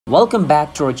Welcome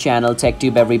back to our channel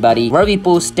TechTube everybody, where we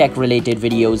post tech related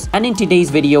videos. And in today's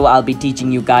video I'll be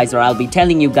teaching you guys, or I'll be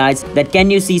telling you guys that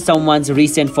can you see someone's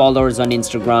recent followers on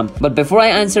Instagram. But before I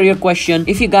answer your question,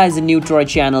 if you guys are new to our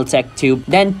channel TechTube,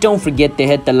 then don't forget to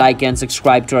hit the like and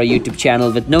subscribe to our YouTube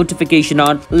channel with notification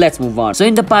on. Let's move on. So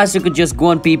in the past you could just go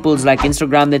on people's like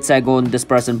Instagram. Let's say I go on this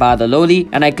person Bada Loli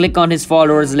and I click on his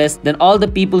followers list. Then all the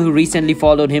people who recently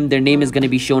followed him, their name is going to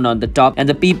be shown on the top, and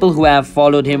the people who have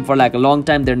followed him for like a long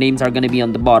time, their names are going to be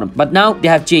on the bottom. But now they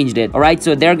have changed it. Alright,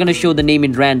 so they're going to show the name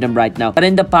in random right now, but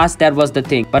in the past that was the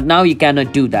thing. But now you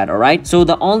cannot do that. Alright, so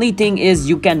the only thing is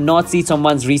you cannot see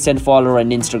someone's recent follower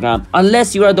on Instagram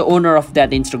unless you are the owner of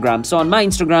that Instagram. So on my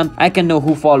Instagram I can know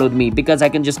who followed me because I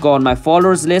can just go on my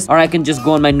followers list, or I can just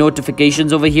go on my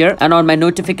notifications over here, and on my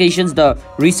notifications the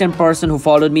recent person who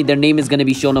followed me, their name is going to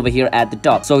be shown over here at the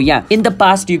top. So yeah, in the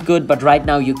past you could, but right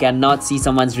now you cannot see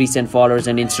someone's recent followers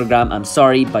on Instagram. I'm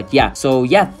sorry, but yeah. So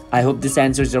yeah, I hope this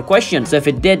answers your question. So if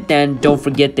it did, then don't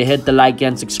forget to hit the like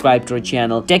and subscribe to our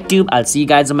channel TechTube. I'll see you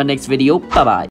guys on my next video. Bye bye.